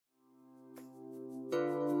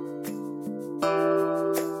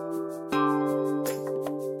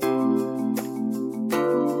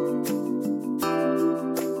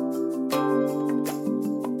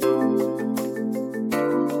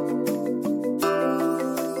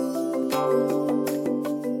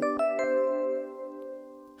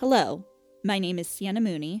Hello, my name is Sienna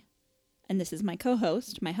Mooney, and this is my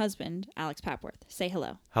co-host, my husband, Alex Papworth. Say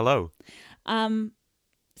hello. Hello.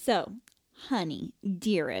 So, honey,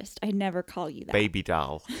 dearest, I never call you that. Baby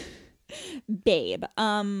doll. Babe.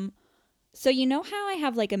 So you know how I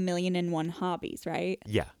have like 1,000,001 hobbies, right?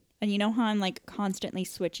 Yeah. And you know how I'm like constantly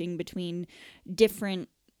switching between different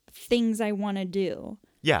things I want to do.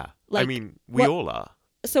 Yeah. Like, I mean, we all are.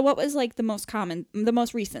 So what was like the most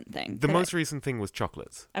recent thing? The most recent thing was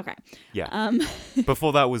chocolates. Okay. Yeah.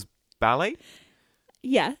 Before that was ballet.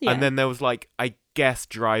 Yeah. And then there was like, I guess,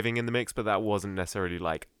 driving in the mix, but that wasn't necessarily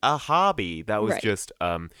like a hobby. That was Right. just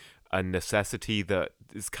a necessity that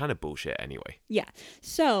is kind of bullshit anyway. Yeah.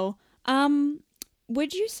 So,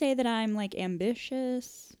 would you say that I'm like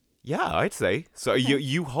ambitious? Yeah, I'd say. So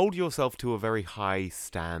you hold yourself to a very high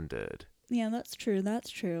standard. Yeah, that's true.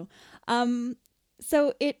 That's true.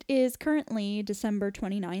 So it is currently December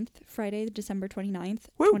 29th, Friday, December 29th,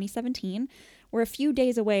 Woo. 2017. We're a few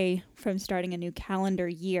days away from starting a new calendar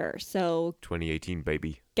year. So 2018,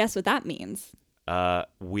 baby. guess what that means?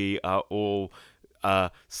 We are all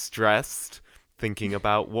stressed thinking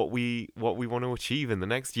about what we want to achieve in the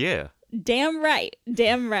next year. Damn right.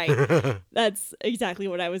 Damn right. That's exactly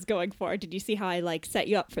what I was going for. Did you see how I like set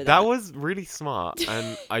you up for that? That was really smart,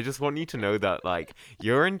 and I just want you to know that like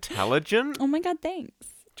you're intelligent. Oh my God, thanks.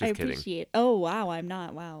 Just I kidding. appreciate. Oh wow, I'm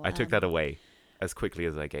not. Wow. I took that away as quickly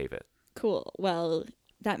as I gave it. Cool. Well,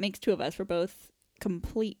 that makes two of us. We're both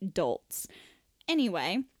complete dolts.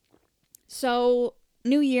 Anyway, so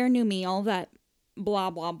new year, new me, all that blah,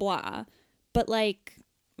 blah, blah. But, like,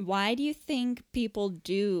 why do you think people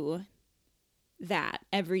do that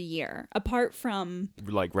every year? Apart from,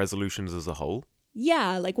 Like resolutions as a whole.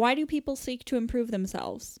 yeah, like, why do people seek to improve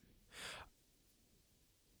themselves?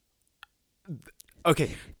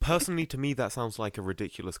 Okay, personally to me that sounds like a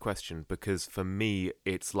ridiculous question because for me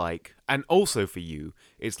it's like, and also for you,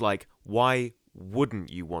 it's like, why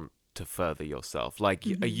wouldn't you want to further yourself? Like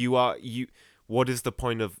what is the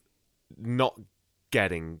point of not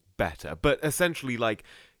getting better? But essentially like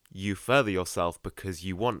you further yourself because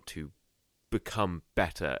you want to become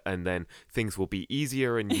better and then things will be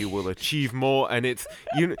easier and you will achieve more, and it's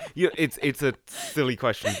it's a silly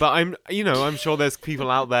question, but I'm sure there's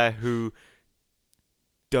people out there who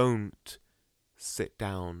don't sit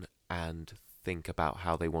down and think about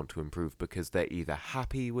how they want to improve because they're either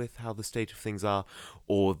happy with how the state of things are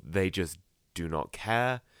or they just do not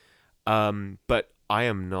care. But I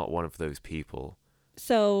am not one of those people.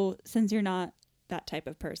 So, since you're not that type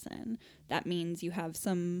of person, that means you have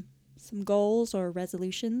some goals or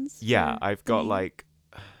resolutions? Yeah, for I've the got year?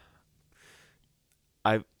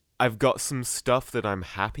 like I've got some stuff that I'm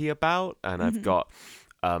happy about, and I've got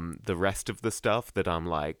the rest of the stuff that I'm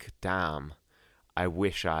like, damn, I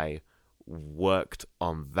wish I worked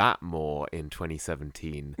on that more in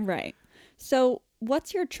 2017. Right. So,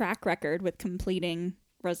 what's your track record with completing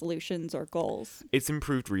resolutions or goals? It's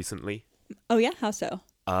improved recently. Oh, yeah? How so?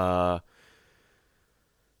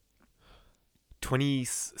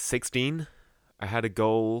 2016, I had a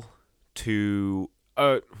goal to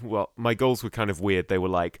well, my goals were kind of weird. They were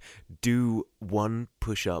like, do 1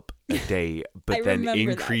 push-up a day, but I then remember that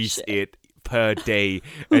increase shit. it per day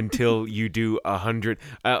until you do 100.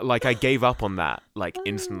 Like I gave up on that like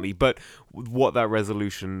instantly. But what that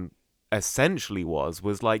resolution essentially was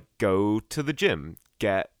like, go to the gym,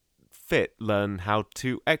 get fit, learn how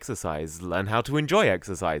to exercise, learn how to enjoy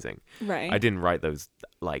exercising. Right. I didn't write those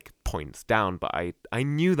like points down, but I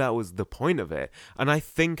knew that was the point of it, and I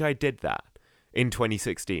think I did that in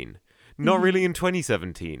 2016. Not really in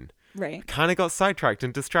 2017. Right. Kind of got sidetracked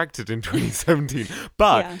and distracted in 2017.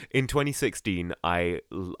 But Yeah. in 2016, I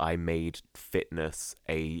made fitness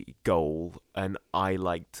a goal, and I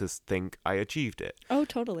like to think I achieved it. Oh,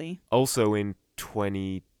 totally. Also in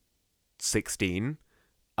 2016,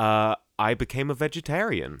 I became a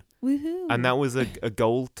vegetarian. Woohoo. And that was a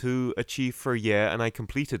goal to achieve for a year, and I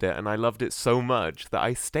completed it, and I loved it so much that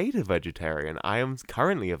I stayed a vegetarian. I am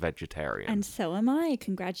currently a vegetarian. And so am I.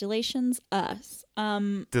 Congratulations, us.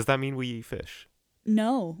 Does that mean we eat fish?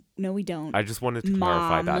 No, we don't. I just wanted to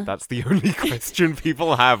clarify Mom. that. That's the only question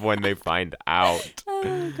people have when they find out.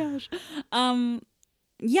 Oh gosh.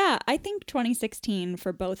 Yeah, I think 2016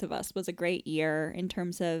 for both of us was a great year in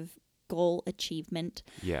terms of goal achievement.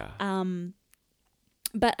 Yeah.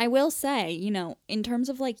 But I will say, in terms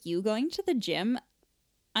of like you going to the gym,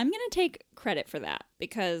 I'm going to take credit for that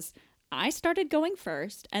because I started going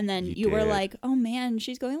first, and then you were did. like, oh man,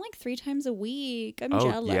 she's going like 3 times a week. I'm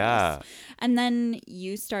Oh, jealous. yeah. And then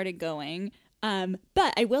you started going.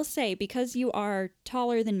 But I will say, because you are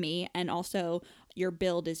taller than me and also your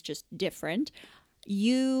build is just different,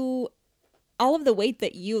 all of the weight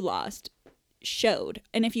that you lost showed.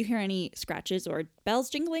 And if you hear any scratches or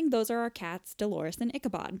bells jingling, those are our cats, Dolores and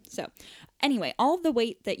Ichabod. So anyway, all of the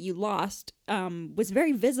weight that you lost was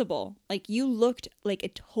very visible. Like, you looked like a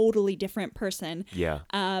totally different person. Yeah.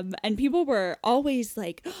 And people were always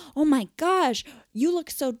like, oh my gosh, you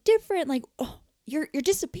look so different. Like, oh, you're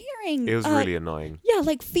disappearing. It was really annoying. Yeah,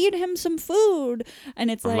 like, feed him some food.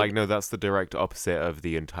 And it's I'm like, like, no, that's the direct opposite of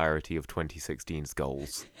the entirety of 2016's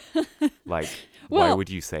goals. Like, why Well, would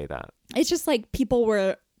you say that? it's just like people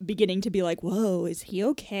were beginning to be like, whoa, is he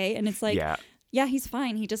okay? And it's like, Yeah. yeah, he's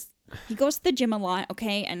fine. He goes to the gym a lot,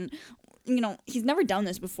 okay? And, he's never done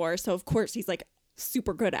this before, so of course he's like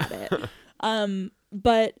super good at it.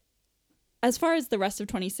 But as far as the rest of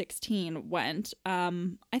 2016 went,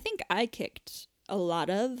 I think I kicked a lot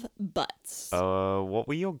of butts. What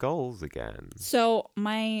were your goals again? So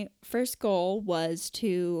my first goal was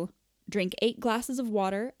to drink 8 glasses of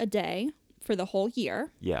water a day for the whole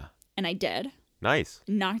year. Yeah. And I did. Nice.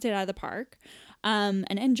 Knocked it out of the park. And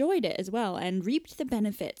enjoyed it as well. And reaped the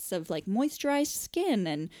benefits of like moisturized skin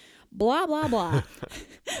and blah, blah, blah.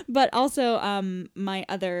 But also my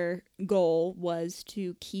other goal was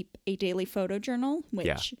to keep a daily photo journal, which...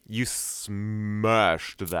 Yeah. You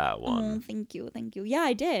smashed that Oh, one. thank you. Yeah,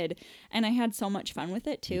 I did. And I had so much fun with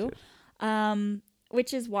it too.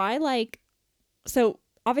 Which is why, like... So...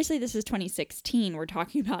 Obviously, this is 2016. We're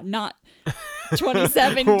talking about not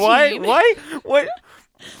 2017. Why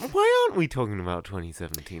aren't we talking about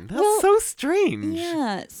 2017? That's so strange.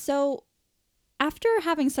 Yeah. So after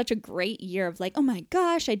having such a great year of like, oh my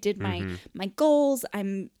gosh, I did my goals.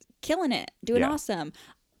 I'm killing it, doing awesome.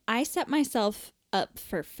 I set myself up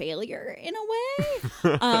for failure in a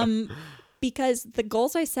way. Because the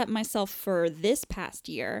goals I set myself for this past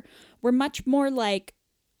year were much more like,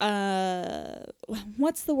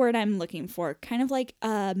 what's the word I'm looking for? Kind of like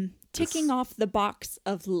ticking off the box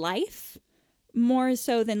of life more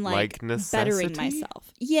so than like bettering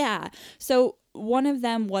myself. Yeah. So one of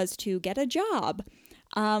them was to get a job.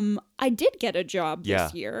 I did get a job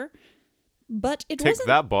this year, but it wasn't... Tick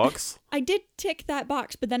that box. I did tick that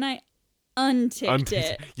box, but then I unticked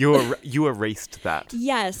it. You erased that.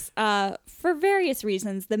 Yes, for various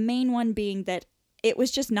reasons. The main one being that it was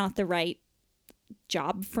just not the right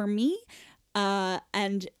job for me,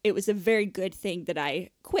 and it was a very good thing that I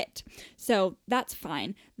quit, so that's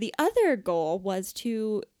fine. The other goal was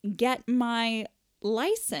to get my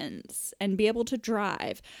license and be able to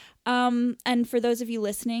drive, and for those of you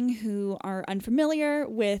listening who are unfamiliar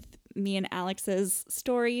with me and Alex's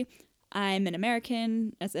story, I'm an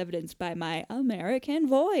American, as evidenced by my American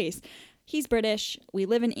voice. He's British. We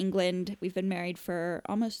live in England. We've been married for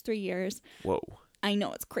almost 3 years. Whoa. I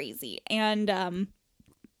know, it's crazy. And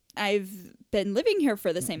I've been living here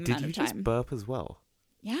for the same amount of time. Did you just burp as well?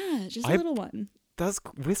 Yeah, just a little one.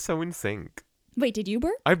 We're so in sync. Wait, did you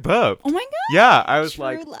burp? I burped. Oh my god. Yeah, I was True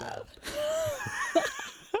like... love.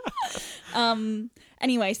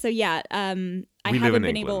 Anyway, so yeah, I haven't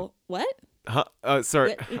been able... What?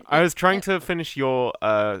 Sorry, I was trying to finish your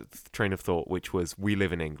train of thought, which was we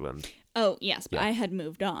live in England. Oh, yes, but I had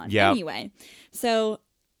moved on. Yeah. Anyway, so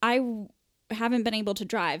I haven't been able to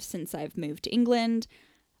drive since I've moved to England.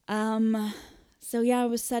 So yeah, I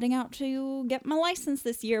was setting out to get my license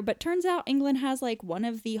this year, but turns out England has like one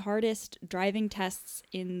of the hardest driving tests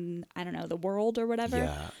in, I don't know, the world or whatever.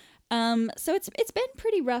 Yeah. So it's been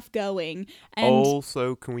pretty rough going. And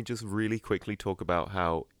also, can we just really quickly talk about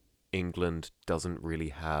how England doesn't really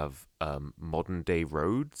have modern day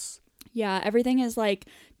roads? Yeah, everything is like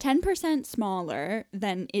 10% smaller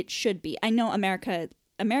than it should be. I know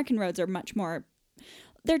American roads are much more...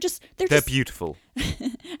 They're beautiful.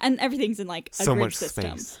 And everything's in like a so grid much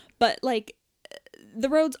system. Space. But like the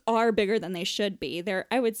roads are bigger than they should be. They're,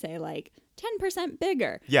 I would say, like 10%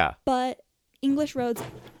 bigger. Yeah. But English roads...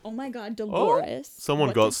 Oh my god, Dolores. Oh,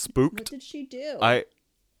 someone got spooked. What did she do?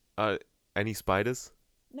 Any spiders?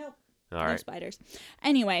 Nope. All no right. spiders.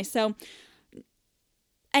 Anyway,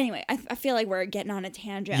 I feel like we're getting on a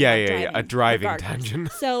tangent. Yeah. Driving, A driving regardless.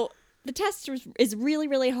 tangent. So the test is really,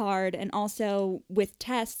 really hard. And also with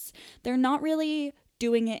tests, they're not really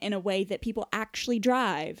doing it in a way that people actually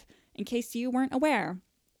drive, in case you weren't aware.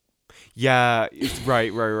 Yeah, it's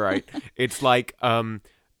right. It's like,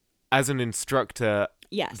 as an instructor...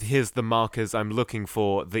 Yes. Here's the markers I'm looking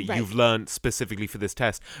for that right. you've learned specifically for this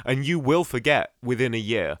test. And you will forget within a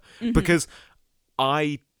year. Mm-hmm. Because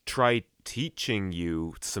I tried teaching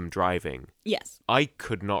you some driving. Yes. I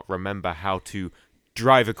could not remember how to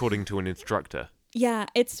drive according to an instructor. Yeah,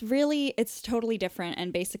 it's totally different.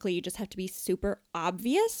 And basically you just have to be super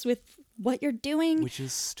obvious with what you're doing. Which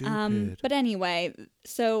is stupid. But anyway,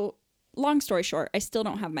 so long story short, I still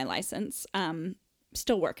don't have my license.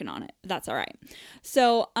 Still working on it. That's all right.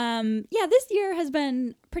 So, yeah, this year has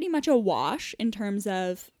been pretty much a wash in terms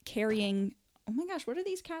of carrying. Oh my gosh, what are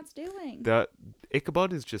these cats doing? The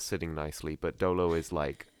Ichabod is just sitting nicely, but Dolo is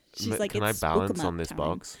like, She's like, can I "It's balance spook 'em on up this time."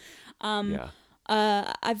 box? Yeah.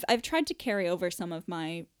 I've tried to carry over some of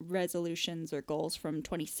my resolutions or goals from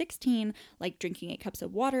 2016, like drinking 8 cups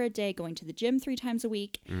of water a day, going to the gym 3 times a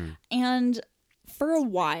week. And for a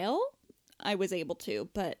while, I was able to,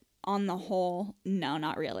 but on the whole, no,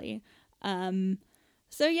 not really.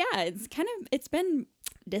 So yeah, it's been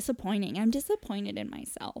disappointing. I'm disappointed in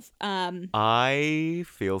myself. I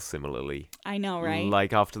feel similarly. I know, right?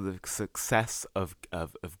 Like after the success of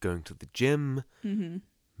going to the gym,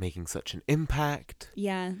 making such an impact,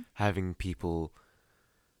 Yeah. having people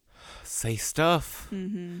say stuff,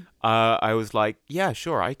 I was like, yeah,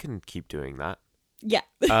 sure, I can keep doing that. Yeah.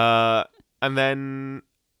 And then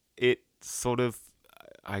it sort of,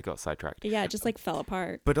 I got sidetracked. Yeah, it just like fell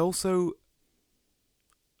apart. But also,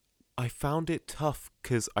 I found it tough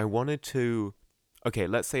because I wanted to. Okay,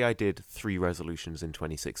 let's say I did 3 resolutions in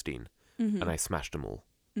 2016 and I smashed them all.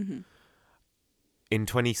 In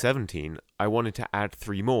 2017, I wanted to add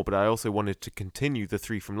 3 more, but I also wanted to continue the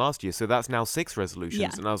 3 from last year. So that's now 6 resolutions.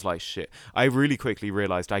 Yeah. And I was like, shit. I really quickly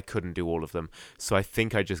realized I couldn't do all of them. So I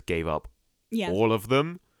think I just gave up Yeah. all of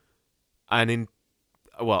them. And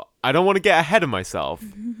I don't want to get ahead of myself.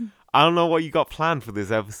 I don't know what you got planned for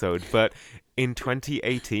this episode, but in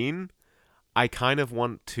 2018, I kind of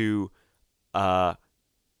want to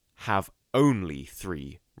have only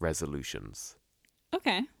 3 resolutions.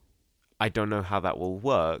 Okay. I don't know how that will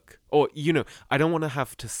work. Or, I don't want to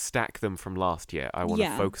have to stack them from last year. I want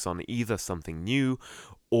to focus on either something new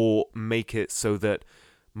or make it so that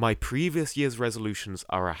my previous year's resolutions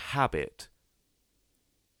are a habit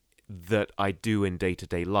that I do in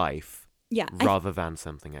day-to-day life. Yeah. Rather than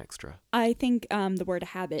something extra. I think the word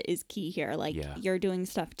habit is key here. Like you're doing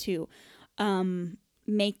stuff to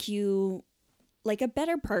make you like a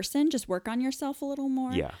better person. Just work on yourself a little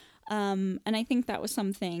more. Yeah. And I think that was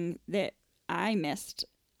something that I missed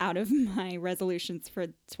out of my resolutions for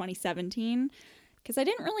 2017 because I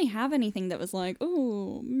didn't really have anything that was like,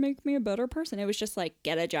 oh, make me a better person. It was just like,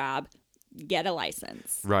 get a job, get a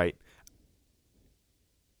license. Right.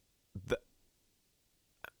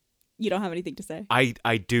 You don't have anything to say?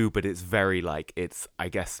 I do, but it's very like, it's, I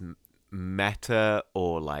guess, meta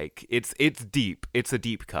or like, it's deep. It's a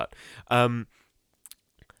deep cut.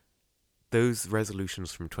 Those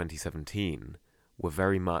resolutions from 2017 were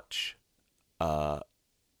very much, oh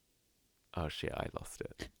shit, I lost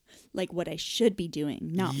it. Like what I should be doing,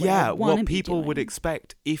 not what people would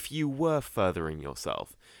expect if you were furthering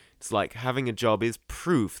yourself. It's like having a job is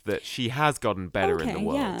proof that she has gotten better in the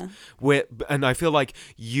world. Yeah. And I feel like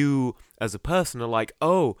you, as a person, are like,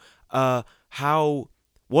 what are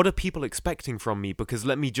people expecting from me? Because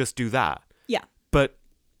let me just do that. Yeah. But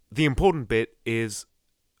the important bit is,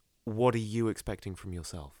 what are you expecting from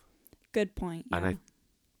yourself? Good point. Yeah. And I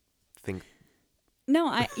think...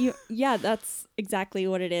 No, yeah, that's exactly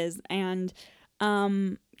what it is. And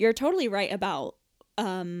you're totally right about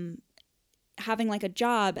having like a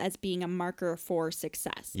job as being a marker for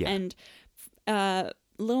success. Yeah. And a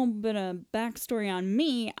little bit of backstory on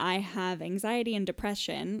me, I have anxiety and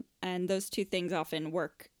depression, and those 2 things often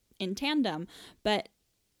work in tandem. But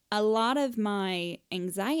a lot of my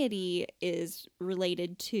anxiety is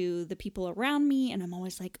related to the people around me, and I'm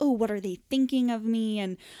always like, oh, what are they thinking of me?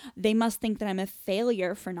 And they must think that I'm a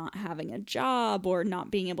failure for not having a job or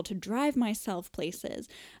not being able to drive myself places.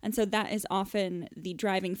 And so that is often the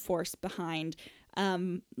driving force behind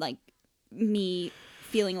like me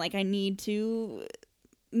feeling like I need to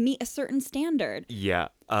meet a certain standard. Yeah.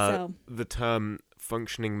 The term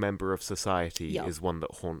functioning member of society is one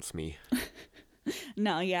that haunts me.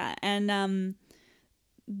 No, yeah. And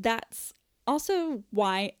that's also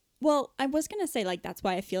why, well, I was going to say like that's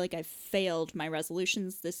why I feel like I've failed my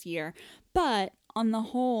resolutions this year. But on the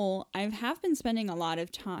whole, I have been spending a lot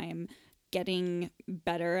of time getting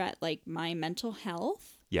better at like my mental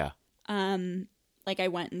health. Yeah. Like I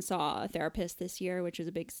went and saw a therapist this year, which was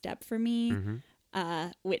a big step for me.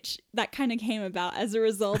 Which that kind of came about as a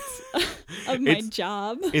result of my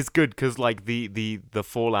job. It's good because like the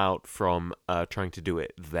fallout from trying to do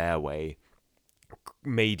it their way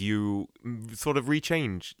made you sort of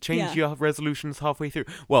change your resolutions halfway through.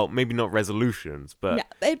 Well, maybe not resolutions, but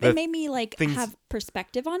it made me like have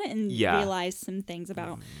perspective on it and realize some things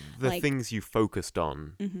about the things you focused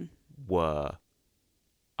on were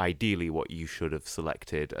ideally what you should have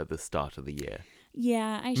selected at the start of the year.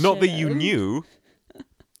 Yeah, I Not that you should've. knew,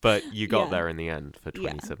 but you got Yeah. there in the end for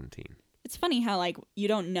Yeah. 2017. It's funny how, like, you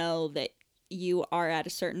don't know that you are at a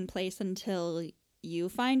certain place until you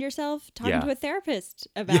find yourself talking Yeah. to a therapist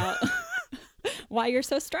about why you're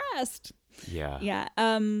so stressed. Yeah.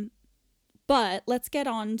 Yeah. But let's get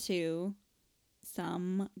on to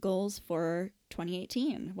some goals for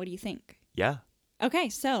 2018. What do you think? Yeah. Okay,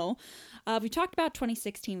 so we talked about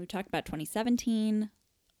 2016. We talked about 2017.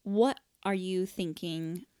 What are you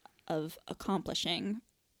thinking of accomplishing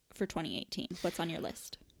for 2018? What's on your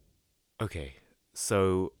list? Okay.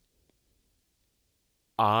 So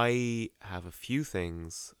I have a few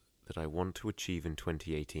things that I want to achieve in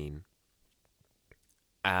 2018.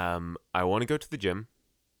 I want to go to the gym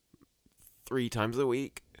 3 times a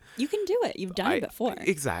week. You can do it. You've done it before.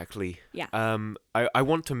 Exactly. Yeah. I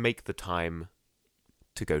want to make the time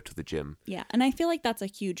to go to the gym. Yeah, and I feel like that's a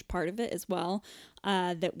huge part of it as well,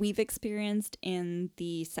 that we've experienced in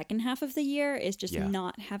the second half of the year is just Yeah.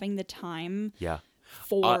 not having the time Yeah.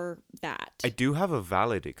 for that. I do have a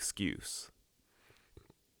valid excuse.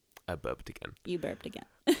 I burped again. You burped again.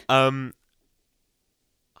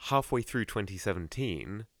 Halfway through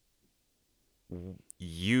 2017,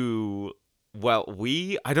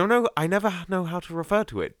 I don't know, I never know how to refer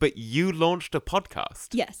to it, but you launched a podcast.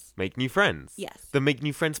 Yes. Make New Friends. Yes. The Make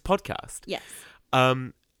New Friends podcast. Yes.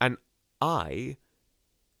 And I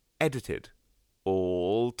edited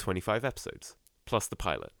all 25 episodes, plus the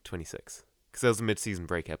pilot, 26. Because there was a mid-season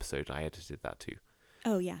break episode, I edited that too.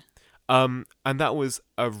 Oh, yeah. And that was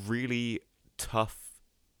a really tough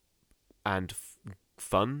and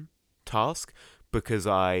fun task because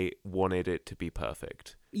I wanted it to be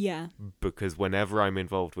perfect. Yeah. Because whenever I'm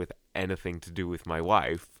involved with anything to do with my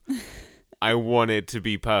wife, I want it to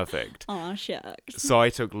be perfect. Aw, shucks. So I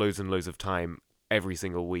took loads and loads of time every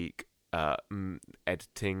single week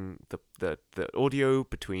editing the audio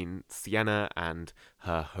between Sienna and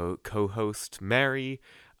her co-host Mary,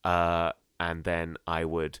 and then I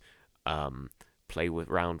would play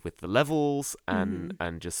around with the levels and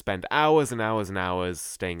just spend hours and hours and hours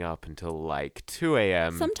staying up until like 2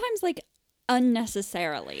 a.m. Sometimes, like,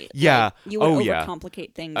 unnecessarily. Yeah. Like, you would yeah.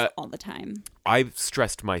 overcomplicate things all the time. I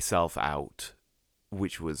stressed myself out,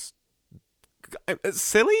 which was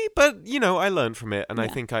silly, but I learned from it, and I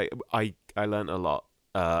Yeah. think I learned a lot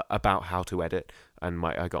about how to edit, and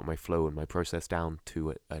I got my flow and my process down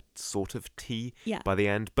to a sort of T Yeah. by the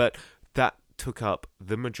end. But that took up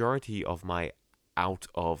the majority of my out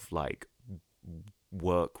of like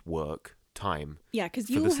work time. Yeah, because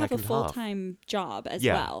for you the have a second half. full-time job as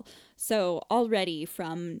Yeah. well. So already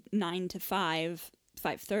from 9 to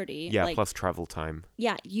 5:30. Yeah, like, plus travel time.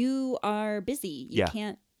 yeah, you are busy. You Yeah.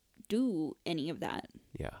 can't do any of that.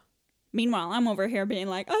 Yeah. Meanwhile, I'm over here being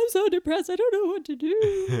like, I'm so depressed. I don't know what to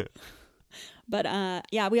do. But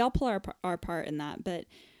yeah, we all play our part in that. But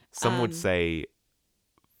Some would say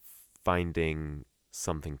finding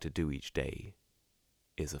something to do each day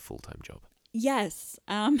is a full-time job. yes,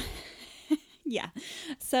 yeah.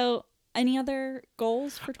 So, any other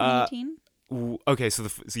goals for 2018? Okay, so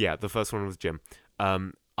the first one was gym.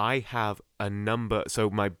 I have a number. So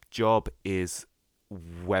my job is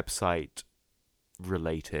website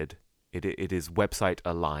related. It is website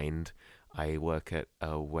aligned. I work at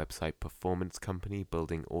a website performance company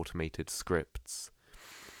building automated scripts.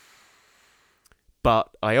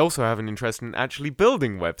 But I also have an interest in actually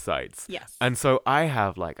building websites. Yes. And so I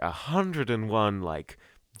have like 101 like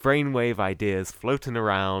brainwave ideas floating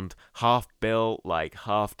around, half built, like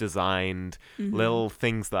half designed, little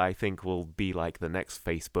things that I think will be like the next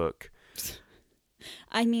Facebook.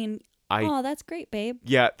 I mean, that's great, babe.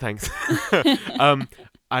 Yeah, thanks.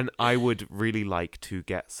 And I would really like to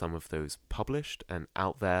get some of those published and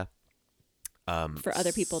out there. For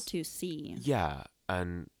other people to see. Yeah,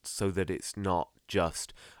 and so that it's not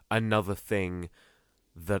just another thing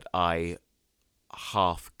that I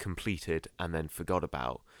half completed and then forgot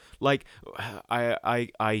about. Like,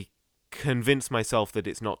 I convince myself that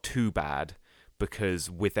it's not too bad because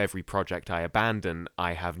with every project I abandon,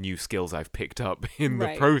 I have new skills I've picked up in the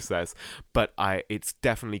Right. process. But it's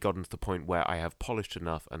definitely gotten to the point where I have polished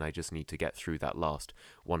enough and I just need to get through that last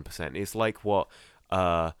 1%. It's like what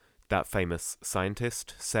that famous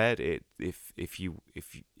scientist said. If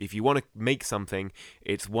you want to make something,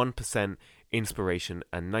 it's 1% inspiration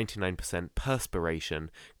and 99% perspiration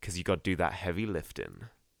because you got to do that heavy lifting.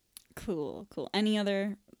 Cool. Any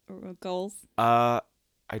other goals?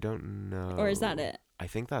 I don't know. Or is that it? I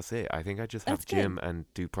think that's it. I think I just have That's gym and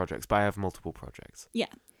do projects, but I have multiple projects. Yeah.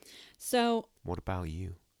 So, What about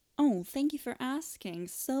you? Oh, thank you for asking.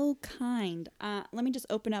 So kind. Let me just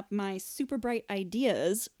open up my Super Bright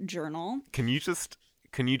Ideas journal. Can you just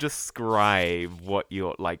describe what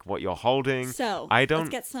you're holding? So, I let's don't.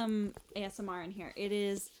 get some ASMR in here. It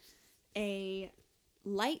is a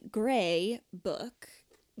light gray book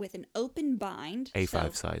with an open bind. A5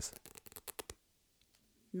 so, size.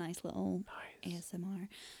 Nice little ASMR.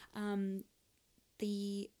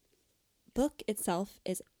 The book itself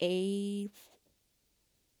is A5.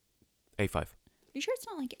 You sure it's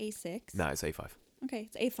not like A6? No, it's A5. Okay,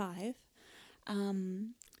 it's A5.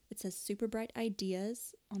 It says Super Bright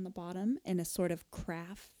Ideas on the bottom in a sort of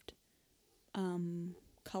craft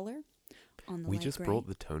color on the We light just gray. brought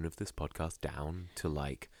the tone of this podcast down to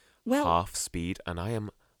Well- half speed, and I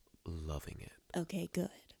am loving it. Okay,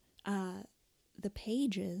 good. The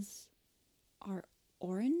pages are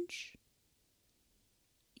orange,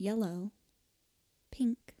 yellow,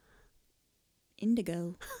 pink,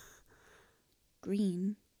 indigo,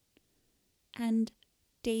 green, and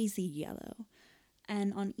daisy yellow.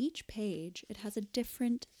 And on each page, it has a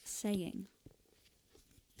different saying.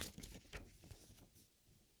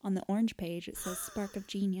 On the orange page, it says Spark of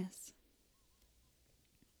Genius.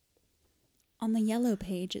 On the yellow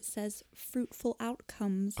page, it says Fruitful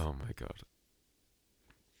Outcomes. Oh my god.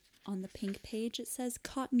 On the pink page, it says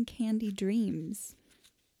Cotton Candy Dreams.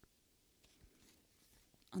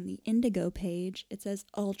 On the indigo page, it says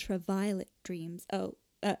Ultraviolet Dreams.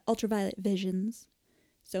 Ultraviolet Visions.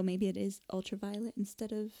 So maybe it is ultraviolet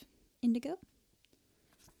instead of indigo.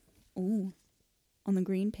 Ooh. On the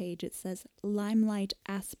green page, it says Limelight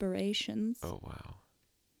Aspirations. Oh wow.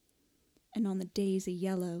 And on the daisy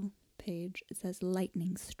yellow page, it says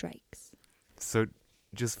Lightning Strikes. So,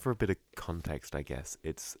 just for a bit of context, I guess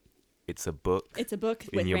it's a book. It's a book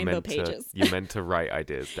and with you're rainbow meant pages. You're meant to write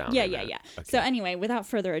ideas down. Yeah. Okay. So anyway, without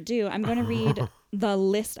further ado, I'm going to read the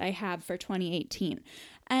list I have for 2018.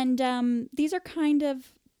 And these are kind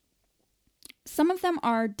of, some of them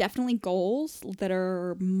are definitely goals that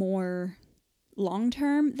are more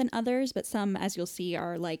long-term than others, but some, as you'll see,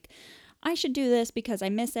 are like, I should do this because I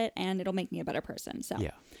miss it and it'll make me a better person. So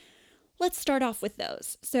Yeah. let's start off with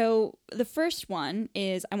those. So the first one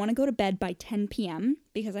is I want to go to bed by 10 p.m.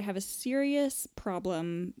 because I have a serious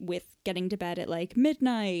problem with getting to bed at like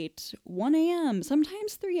midnight, 1 a.m.,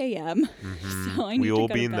 sometimes 3 a.m. So I need We all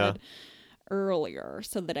to go to been there. bed earlier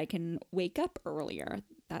so that I can wake up earlier.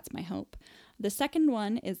 That's my hope. The second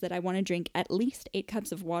one is that I want to drink at least 8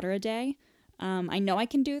 cups of water a day. I know I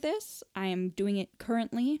can do this. I am doing it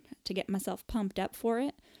currently to get myself pumped up for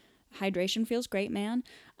it. Hydration feels great, man.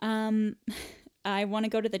 I want to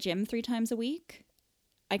go to the gym 3 times a week.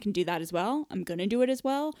 I can do that as well. I'm going to do it as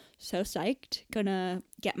well. So psyched. Gonna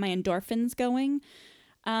get my endorphins going.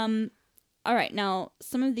 All right. Now,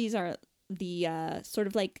 some of these are the sort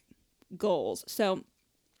of like goals. So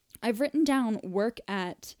I've written down work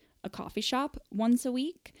at a coffee shop once a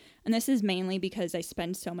week. And this is mainly because I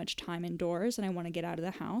spend so much time indoors and I want to get out of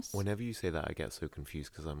the house. Whenever you say that, I get so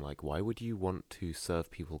confused because I'm like, why would you want to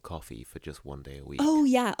serve people coffee for just 1 day a week? Oh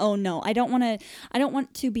yeah. Oh no. I don't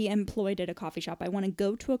want to be employed at a coffee shop. I want to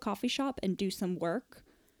go to a coffee shop and do some work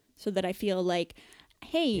so that I feel like,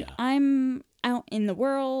 hey, Yeah. I'm out in the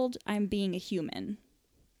world. I'm being a human.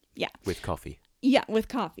 Yeah. With coffee. Yeah, with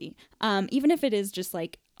coffee. Even if it is just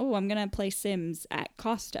like, oh, I'm going to play Sims at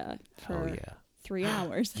Costa for Oh yeah. 3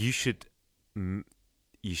 hours. You should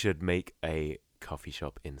make a coffee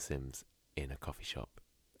shop in Sims in a coffee shop.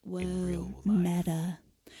 Whoa, in real life. meta.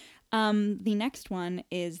 The next one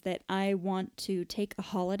is that I want to take a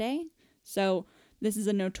holiday. So this is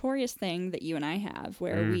a notorious thing that you and I have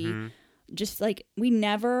where we just like, we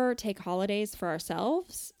never take holidays for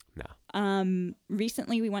ourselves. No.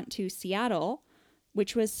 Recently we went to Seattle,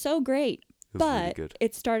 which was so great. It was really But good.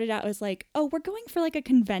 it started out as like, oh, we're going for like a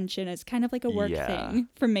convention. It's kind of like a work Yeah. thing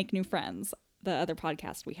from Make New Friends, the other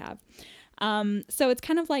podcast we have. So it's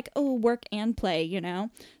kind of like, oh, work and play, you know?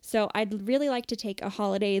 So I'd really like to take a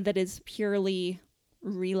holiday that is purely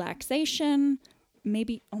relaxation.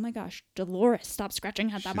 Maybe, oh my gosh, Dolores, stop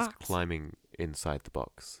scratching at that She's box. climbing inside the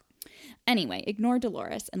box. Anyway, ignore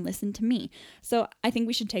Dolores and listen to me. So I think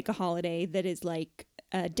we should take a holiday that is like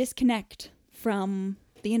a disconnect from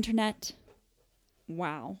the internet.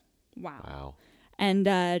 Wow. Wow. And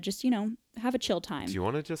just, have a chill time. Do you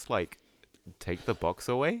want to just like take the box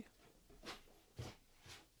away?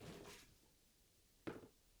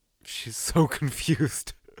 She's so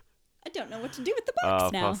confused. I don't know what to do with the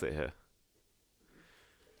box now. Pass it here.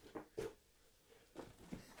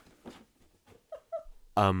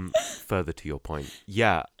 Further to your point,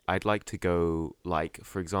 yeah, I'd like to go, like,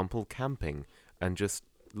 for example, camping and just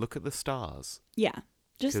look at the stars. Yeah.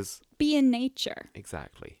 Just 'Cause- be in nature.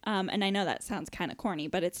 exactly. And I know that sounds kind of corny,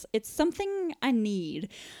 but it's something I need.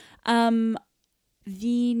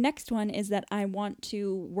 The next one is that I want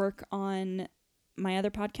to work on my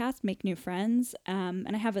other podcast, Make New Friends. And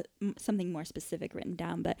I have something more specific written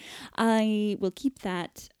down, but I will keep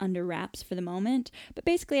that under wraps for the moment. But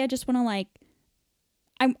basically, I just want to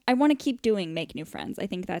I want to keep doing Make New Friends. I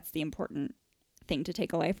think that's the important thing to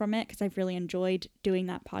take away from it because I've really enjoyed doing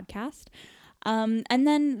that podcast. And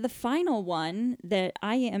then the final one that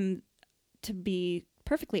I am, to be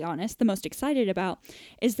perfectly honest, the most excited about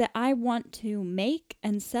is that I want to make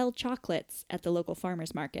and sell chocolates at the local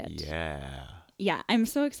farmers market. Yeah. Yeah, I'm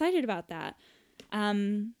so excited about that.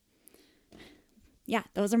 Yeah,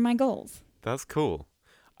 those are my goals. That's cool.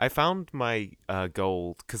 I found my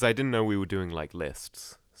goal because I didn't know we were doing like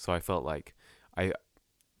lists, so I felt like I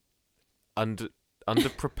under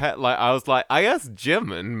prepared. Like I was like, I guess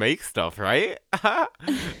Jim and make stuff, right?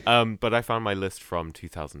 But I found my list from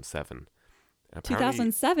 2007. Apparently,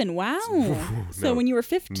 2007. Wow. So No. when you were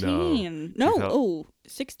 15. No. No.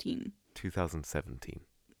 16. 2017,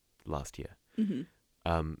 last year.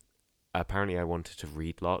 Mm-hmm. Apparently, I wanted to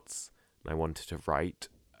read lots. And I wanted to write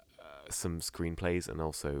some screenplays, and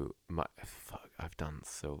also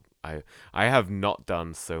I have not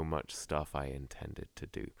done so much stuff I intended to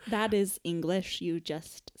do. That is English you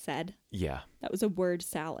just said. Yeah, That was a word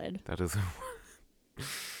salad. that is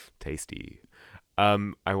tasty.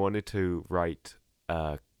 I wanted to write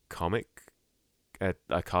a comic,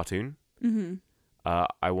 a cartoon. Mm-hmm.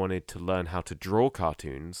 I wanted to learn how to draw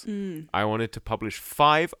cartoons. Mm. I wanted to publish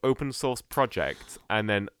 5 open source projects, and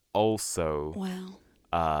then also Wow.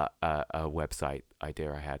 a website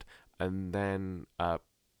idea I had. And then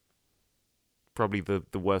probably the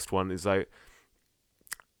worst one is I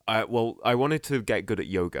wanted to get good at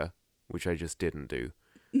yoga, which I just didn't do.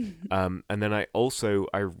 And then I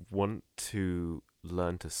want to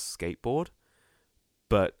learn to skateboard,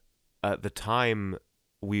 but at the time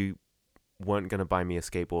we weren't going to buy me a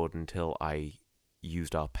skateboard until I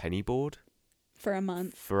used our penny board For a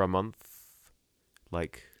month.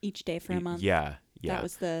 Like Each day for a month. Yeah. That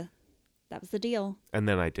was the deal. And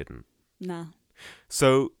then I didn't. No.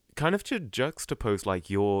 So kind of to juxtapose like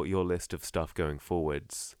your list of stuff going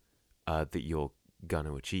forwards that you're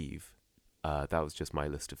gonna achieve. That was just my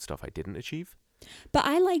list of stuff I didn't achieve. But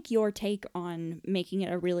I like your take on making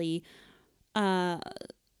it a really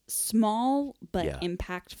small but Yeah.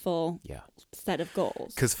 impactful Yeah. set of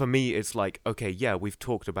goals. Because for me, it's like, okay, yeah, we've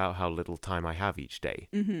talked about how little time I have each day.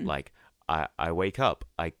 Mm-hmm. Like, I wake up,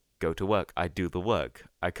 I go to work, I do the work.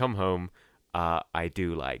 I come home, I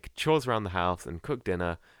do like chores around the house and cook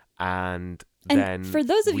dinner, and then for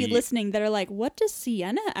those of you listening that are like, what does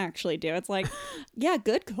Sienna actually do? It's like, yeah,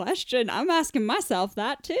 good question. I'm asking myself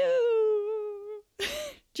that too.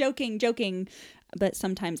 Joking. But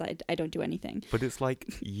sometimes I don't do anything. But it's like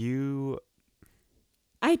you.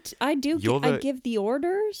 I do. I give the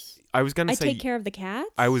orders. I was gonna I say. take care of the cats.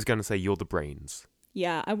 I was gonna say you're the brains.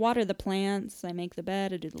 Yeah, I water the plants. I make the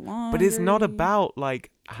bed. I do the laundry. But it's not about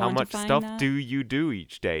like how much Quantifying stuff that. do you do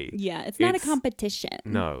each day. Yeah, it's not a It's- competition.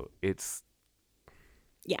 No, it's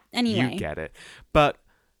Yeah. Anyway. you get it. But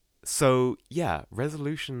so yeah,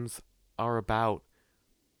 resolutions are about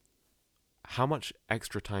how much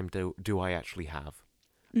extra time do I actually have,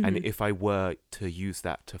 and Mhm. if I were to use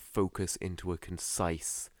that to focus into a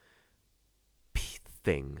concise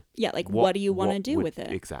thing. Yeah, like what do you want to do would- with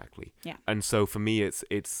it? Exactly. Yeah. And so for me, it's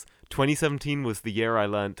 2017 was the year I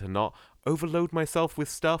learned to not overload myself with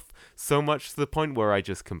stuff so much to the point where I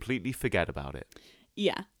just completely forget about it.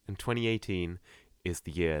 Yeah. And 2018 is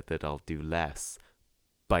the year that I'll do less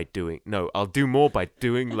I'll do more by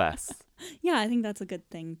doing less. Yeah, I think that's a good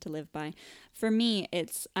thing to live by. For me,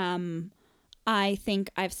 it's I think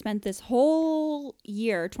I've spent this whole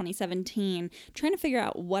year, 2017, trying to figure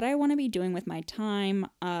out what I want to be doing with my time.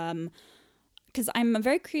 Because I'm a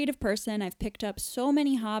very creative person. I've picked up so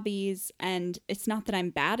many hobbies, and it's not that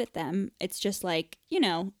I'm bad at them. It's just like,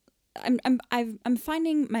 I'm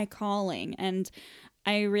finding my calling, and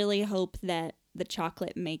I really hope that the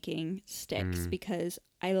chocolate making sticks because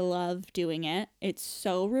I love doing it. It's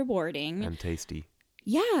so rewarding. And tasty.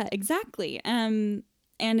 Yeah, exactly. And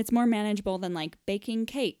it's more manageable than like baking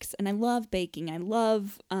cakes. And I love baking. I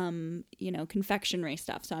love confectionery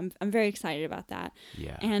stuff. So I'm very excited about that.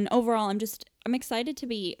 Yeah. And overall I'm excited to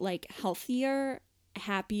be like healthier,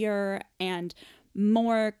 happier, and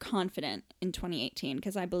more confident in 2018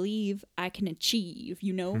 because I believe I can achieve,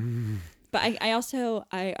 But I also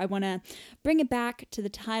want to bring it back to the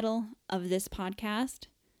title of this podcast,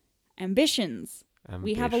 Ambitions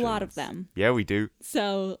We have a lot of Ambitions. them. Yeah, we do.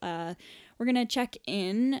 So we're going to check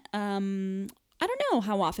in. I don't know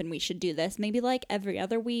how often we should do this. Maybe like every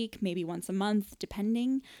other week, maybe once a month,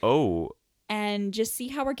 depending. Oh, And just see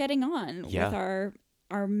how we're getting on Yeah. with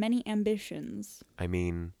our many ambitions. I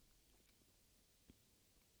mean,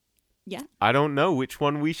 Yeah. I don't know which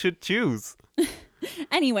one we should choose.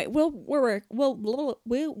 Anyway, we will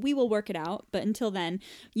work it out. But until then,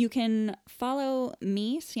 you can follow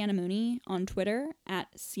me, Sienna Mooney, on Twitter at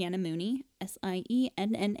Sienna Mooney,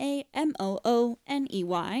 SIENNAMOONEY.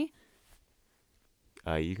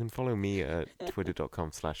 You can follow me at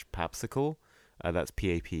twitter.com/papsicle. That's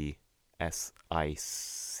PAPSICLE.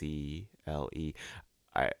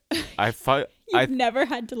 You've never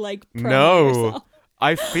had to like promo No. yourself.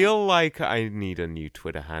 I feel like I need a new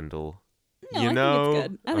Twitter handle. No, You I know? think it's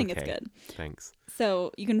good. I think it's Okay. good. Thanks.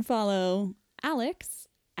 So you can follow Alex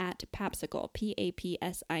at Papsicle,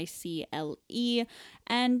 PAPSICLE.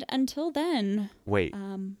 And until then, Wait,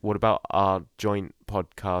 what about our joint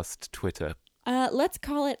podcast Twitter? let's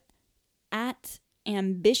call it at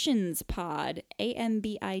Ambitions Pod,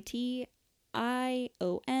 AMBITIONSPOD.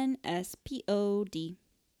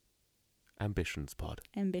 Ambitions Pod.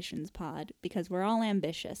 Ambitions Pod, because we're all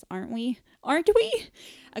ambitious, aren't we? Aren't we?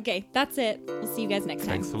 Okay, that's it. We'll see you guys next time.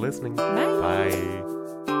 Thanks for listening. Bye. Bye.